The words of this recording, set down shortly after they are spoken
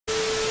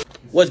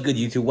What's good,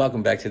 YouTube?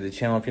 Welcome back to the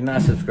channel. If you're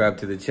not subscribed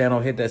to the channel,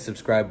 hit that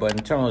subscribe button,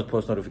 turn on those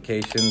post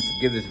notifications,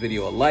 give this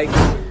video a like.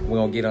 We're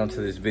gonna get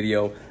onto this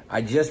video.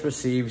 I just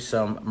received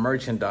some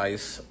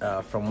merchandise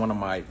from one of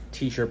my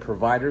t-shirt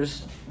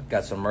providers.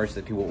 Got some merch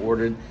that people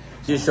ordered.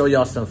 Just show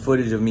y'all some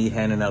footage of me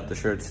handing out the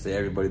shirts to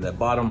everybody that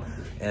bought them.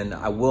 And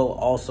I will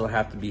also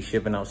have to be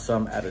shipping out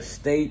some out of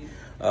state.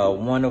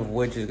 One of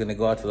which is gonna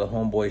go out to the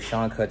homeboy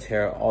Sean Cuts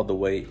Hair all the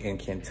way in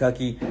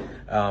Kentucky.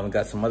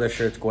 Got some other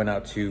shirts going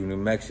out to New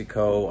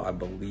Mexico, I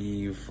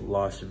believe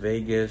Las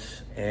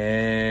Vegas,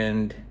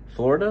 and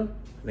Florida.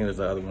 I think it was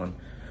the other one.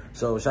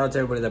 So shout out to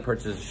everybody that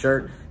purchased a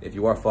shirt. If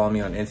you are following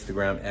me on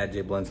Instagram at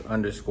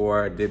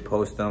Jayblends_, I did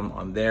post them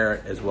on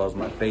there as well as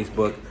my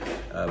Facebook.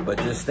 But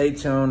just stay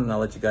tuned and I'll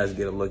let you guys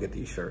get a look at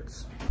these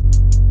shirts.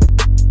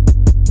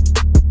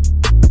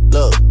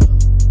 Look,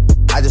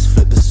 I just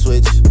flipped the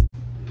switch.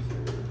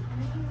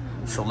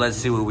 So let's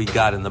see what we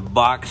got in the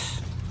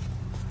box.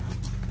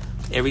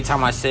 Every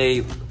time I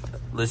say,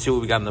 let's see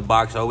what we got in the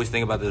box, I always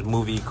think about this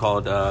movie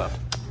called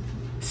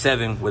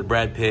Seven with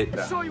Brad Pitt.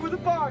 I saw you with the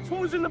box. What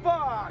was in the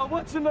box?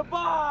 What's in the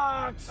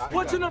box?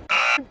 What's in the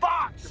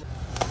box?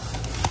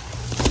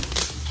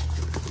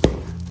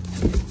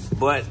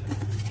 But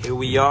here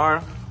we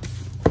are,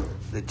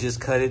 the Just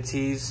Cut It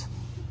tees.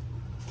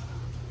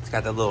 It's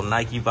got that little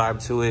Nike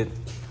vibe to it.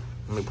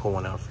 Let me pull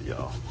one out for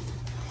y'all.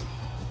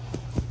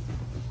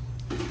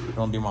 You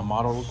wanna be my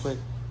model real quick?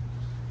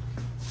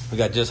 We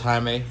got Just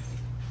Jaime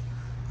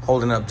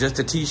holding up just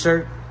a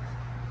t-shirt.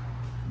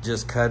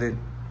 Just Cut It. You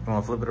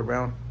wanna flip it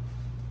around?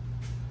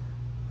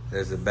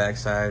 There's the back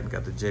side.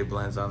 Got the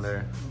Jayblends on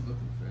there.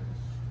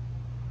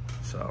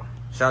 So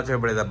shout out to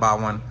everybody that bought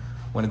one.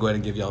 Want to go ahead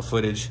and give y'all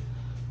footage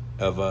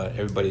of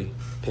everybody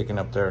picking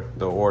up their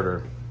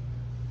order.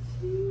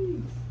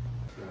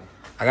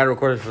 I gotta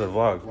record this for the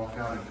vlog.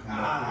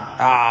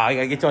 I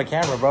gotta get to my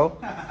camera, bro.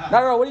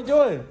 No, what are you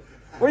doing?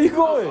 Where are you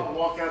going? I'll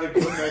walk out and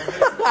come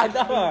back.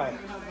 No.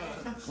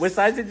 What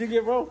size did you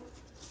get, bro?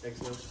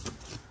 XL.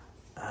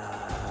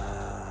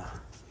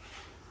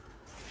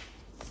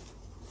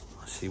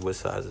 Let's see, what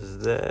size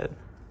is that?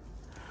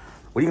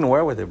 What are you gonna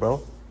wear with it,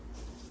 bro?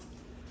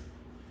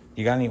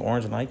 You got any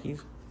orange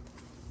Nikes?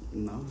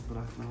 No, but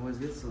I can always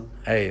get some.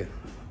 Hey,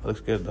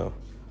 looks good though.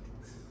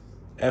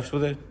 F's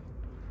with it?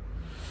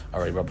 All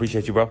right, bro,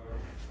 appreciate you, bro.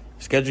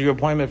 Schedule your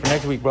appointment for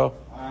next week, bro.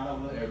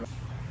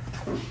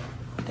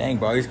 Dang,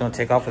 bro, you're just gonna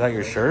take off without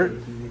your shirt?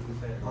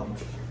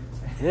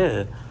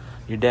 Yeah,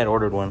 your dad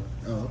ordered one.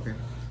 Oh, okay.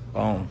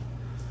 Boom.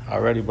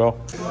 Already, bro.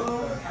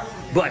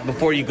 But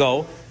before you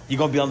go, you're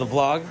gonna be on the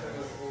vlog.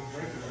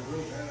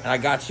 And I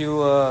got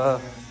you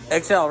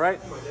XL,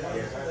 right?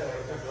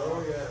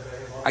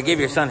 I gave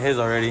your son his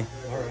already.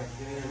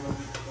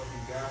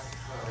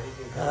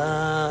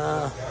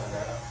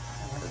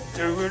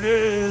 There it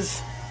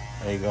is.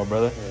 There you go,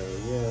 brother.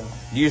 Yeah.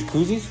 Do you use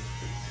koozies?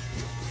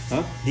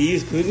 Huh? Do you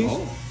use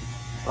koozies?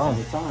 All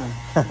the time.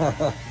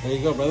 There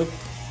you go, brother.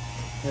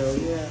 Hell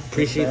yeah.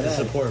 Appreciate the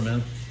support,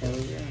 man. Hell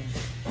yeah.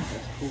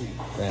 That's cool.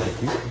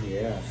 Thank you.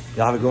 Yeah.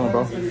 Y'all have a good one,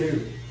 bro.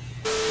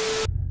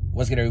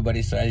 What's good,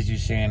 everybody? So as you're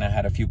seeing, I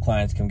had a few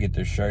clients come get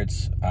their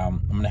shirts.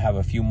 I'm gonna have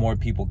a few more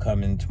people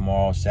come in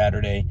tomorrow,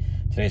 Saturday.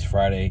 Today's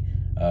Friday.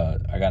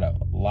 I got a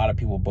lot of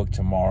people booked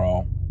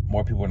tomorrow.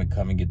 More people are gonna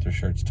come and get their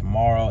shirts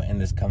tomorrow and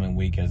this coming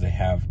week as they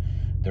have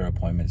their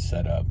appointments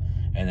set up.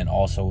 And then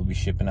also we'll be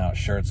shipping out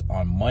shirts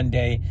on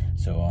Monday.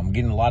 So I'm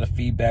getting a lot of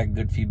feedback,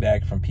 good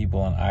feedback from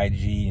people on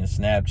IG and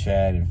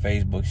Snapchat and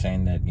Facebook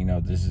saying that, you know,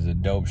 this is a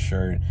dope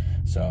shirt.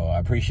 So I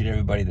appreciate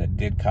everybody that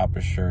did cop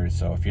a shirt.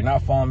 So if you're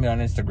not following me on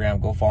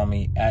Instagram, go follow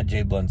me at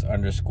Jayblends_.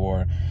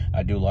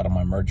 I do a lot of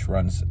my merch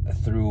runs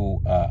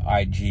through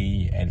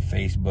IG and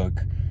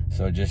Facebook.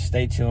 So just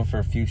stay tuned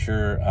for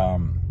future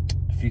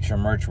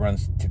merch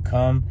runs to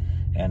come.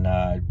 And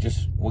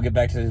we'll get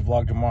back to this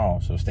vlog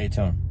tomorrow. So stay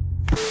tuned.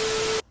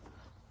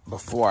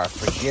 Before I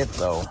forget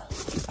though,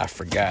 I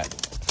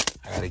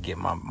gotta get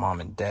my mom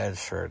and dad's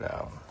shirt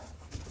out.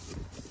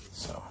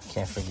 So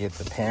can't forget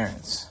the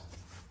parents.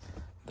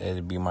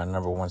 They'd be my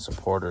 #1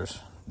 supporters,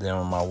 them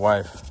and my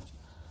wife.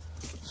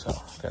 So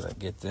gotta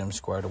get them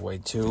squared away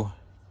too.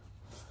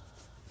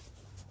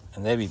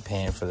 And they be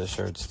paying for the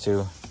shirts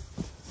too.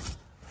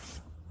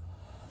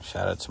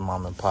 Shout out to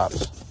mom and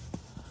pops,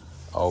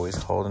 always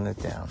holding it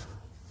down.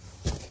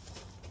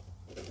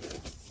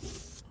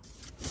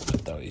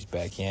 Throw these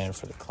back in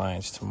for the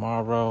clients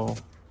tomorrow.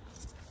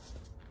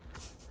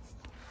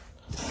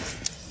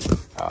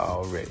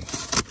 Already.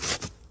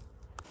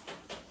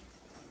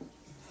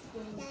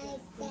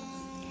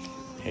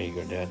 Here you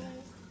go, Dad.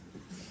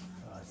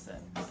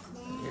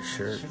 Your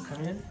shirt.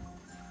 Come in.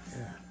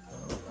 Yeah.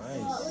 Oh,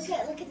 nice.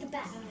 Oh, look at the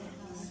back.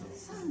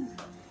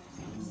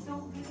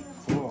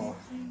 Cool.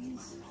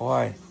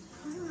 Why?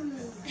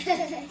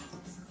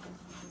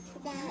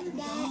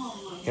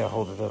 You gotta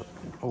hold it up.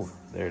 Oh,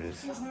 there it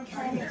is.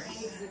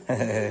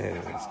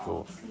 That's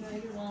cool.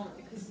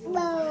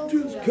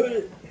 Just cut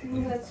it.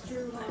 That's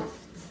true.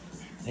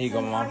 There you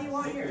go, Mom. How do you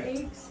want your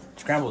eggs?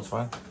 Scrambled's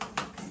fine.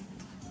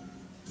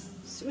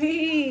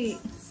 Sweet.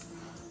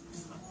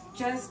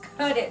 Just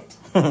cut it.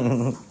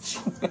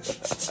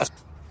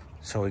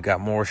 So we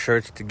got more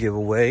shirts to give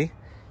away.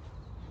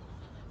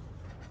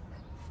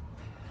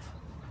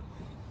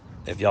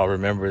 If y'all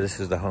remember, this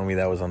is the homie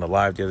that was on the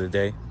live the other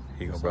day.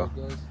 Here you go, bro.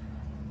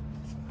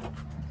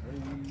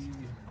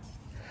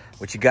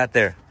 What you got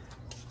there?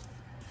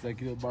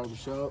 Executive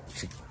Barbershop.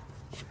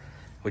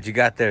 What you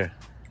got there?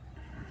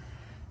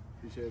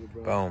 Appreciate it,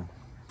 bro. Boom.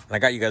 And I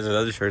got you guys the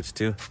other shirts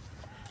too.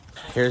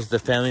 Here's the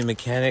family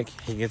mechanic.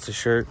 He gets a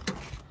shirt.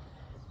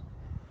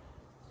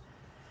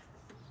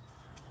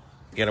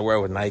 You gotta wear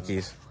it with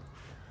Nikes.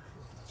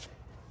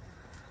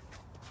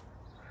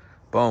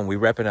 Boom, we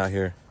repping out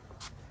here.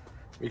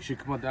 Make sure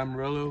you come out to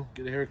Amarillo,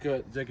 get a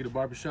haircut, Executive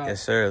Barbershop.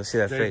 Yes, sir. Let's see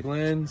that fade.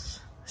 Jayblends.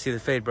 See the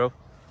fade, bro.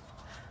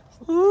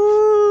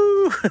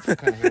 Woo!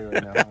 Kind of hair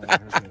right now.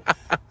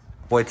 Haircut.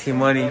 Boy,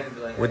 T-Money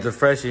with the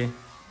freshie.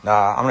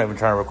 Nah, I'm not even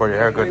trying to record your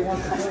haircut.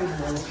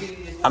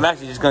 I'm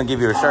actually just gonna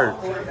give you a shirt.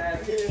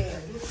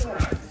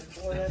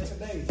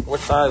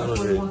 What size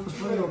was it?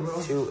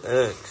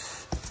 2X.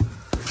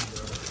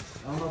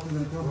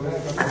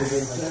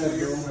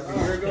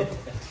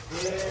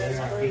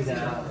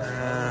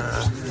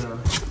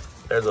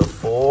 There's a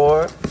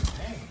 4.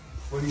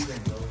 What do you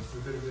think, bro?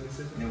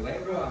 In a way,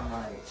 bro, I'm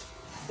like,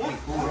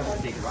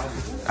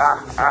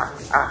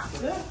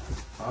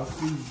 I'll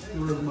see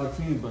my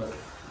team, but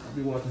I'll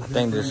be watching. I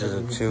think this is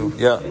a 2.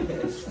 Yeah.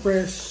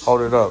 Fresh.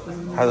 Hold it up.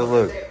 How's it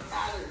look?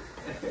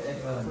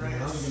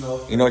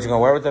 You know what you're gonna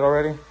wear with it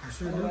already?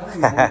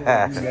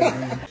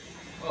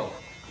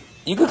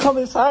 You could come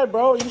inside,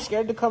 bro. You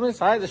scared to come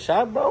inside the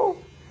shop, bro?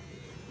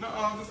 No,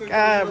 I'm just saying.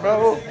 God,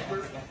 bro.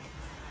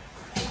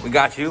 We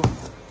got you.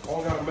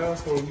 All got a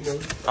mask on, you know.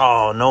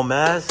 Oh, no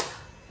mask?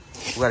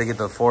 We gotta get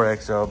the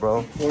 4XL,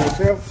 bro.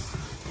 4XL?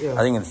 Yeah. I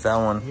think it's that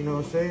one. You know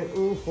what I'm saying?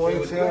 Ooh,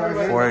 4XL. Right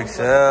here.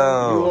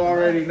 4XL. You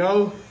already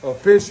know.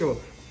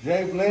 Official.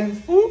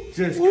 Jayblends.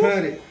 Just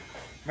cut it.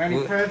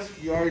 Manny Press,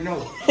 you already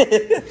know.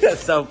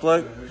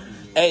 Self-plug.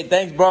 Hey,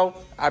 thanks, bro.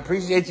 I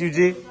appreciate you,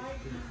 G.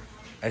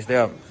 Hey, stay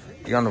up.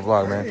 You're on the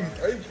vlog, man.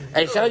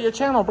 Hey, shout out your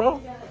channel,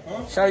 bro.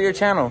 Shout out your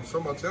channel. So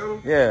my channel?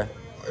 Yeah.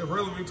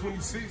 Irrelevant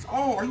 26.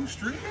 Oh, are you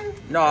streaming?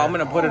 No, I'm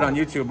gonna put it on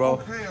YouTube, bro.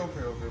 Okay.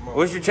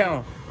 What's your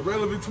channel?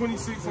 Irrelevant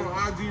 26 on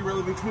IG,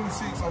 Relevant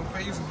 26 on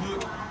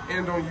Facebook,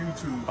 and on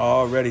YouTube.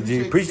 Already,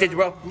 G. Appreciate you,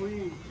 bro.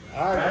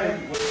 All right.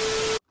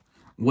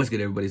 What's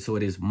good, everybody? So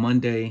it is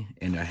Monday,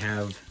 and I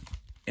have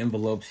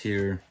envelopes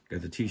here.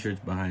 Got the t-shirts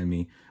behind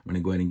me. I'm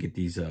gonna go ahead and get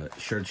these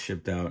shirts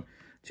shipped out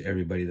to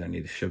everybody that I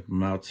need to ship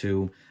them out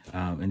to,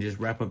 and just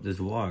wrap up this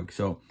vlog.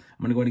 So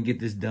I'm gonna go ahead and get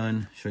this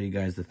done, show you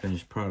guys the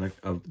finished product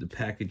of the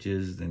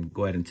packages, then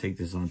go ahead and take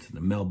this onto the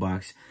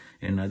mailbox.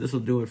 And this will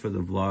do it for the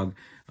vlog,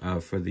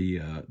 for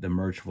the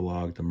merch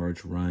vlog, the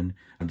merch run.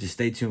 Just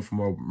stay tuned for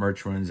more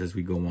merch runs as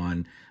we go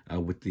on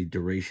with the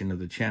duration of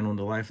the channel and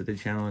the life of the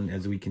channel. And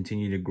as we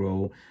continue to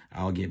grow,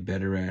 I'll get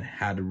better at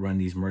how to run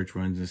these merch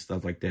runs and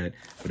stuff like that.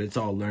 But it's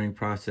all a learning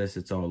process.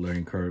 It's all a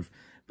learning curve.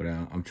 But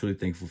I'm truly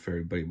thankful for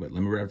everybody. But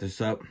let me wrap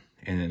this up,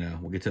 and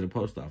then we'll get to the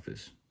post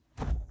office.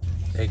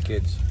 Hey,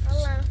 kids.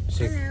 Hello.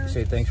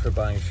 Say thanks for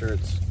buying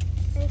shirts.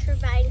 Thanks for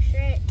buying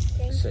shirts.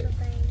 Thanks for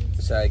buying.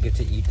 So I get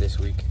to eat this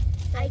week.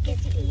 I get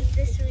to eat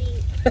this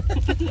week.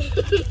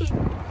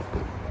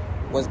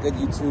 What's good,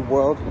 YouTube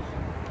world?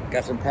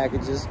 Got some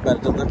packages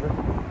about to deliver.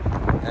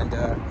 And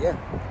yeah,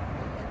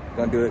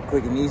 gonna do it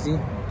quick and easy.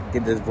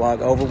 Get this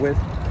vlog over with.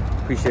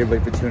 Appreciate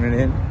everybody for tuning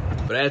in.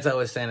 But as I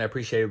was saying, I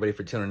appreciate everybody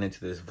for tuning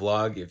into this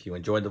vlog. If you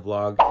enjoyed the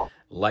vlog,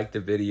 like the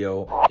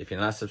video. If you're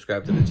not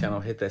subscribed to the channel,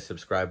 hit that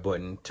subscribe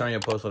button. Turn on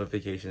your post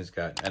notifications.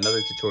 Got another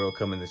tutorial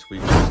coming this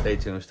week. Stay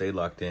tuned, stay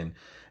locked in.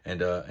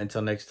 And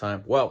until next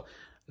time, well,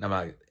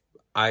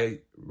 I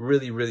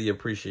really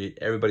appreciate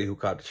everybody who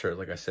caught the shirt.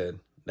 Like I said,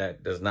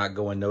 that does not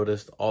go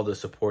unnoticed. All the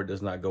support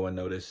does not go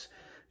unnoticed.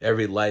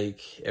 Every like,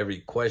 every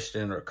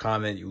question or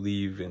comment you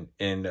leave in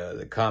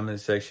the comment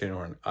section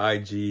or on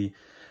IG,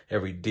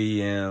 every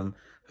DM,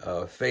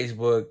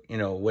 Facebook, you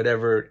know,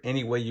 whatever,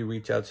 any way you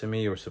reach out to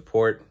me or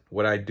support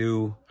what I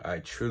do, I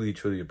truly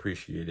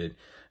appreciate it.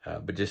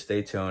 But just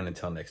stay tuned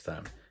until next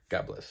time.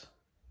 God bless.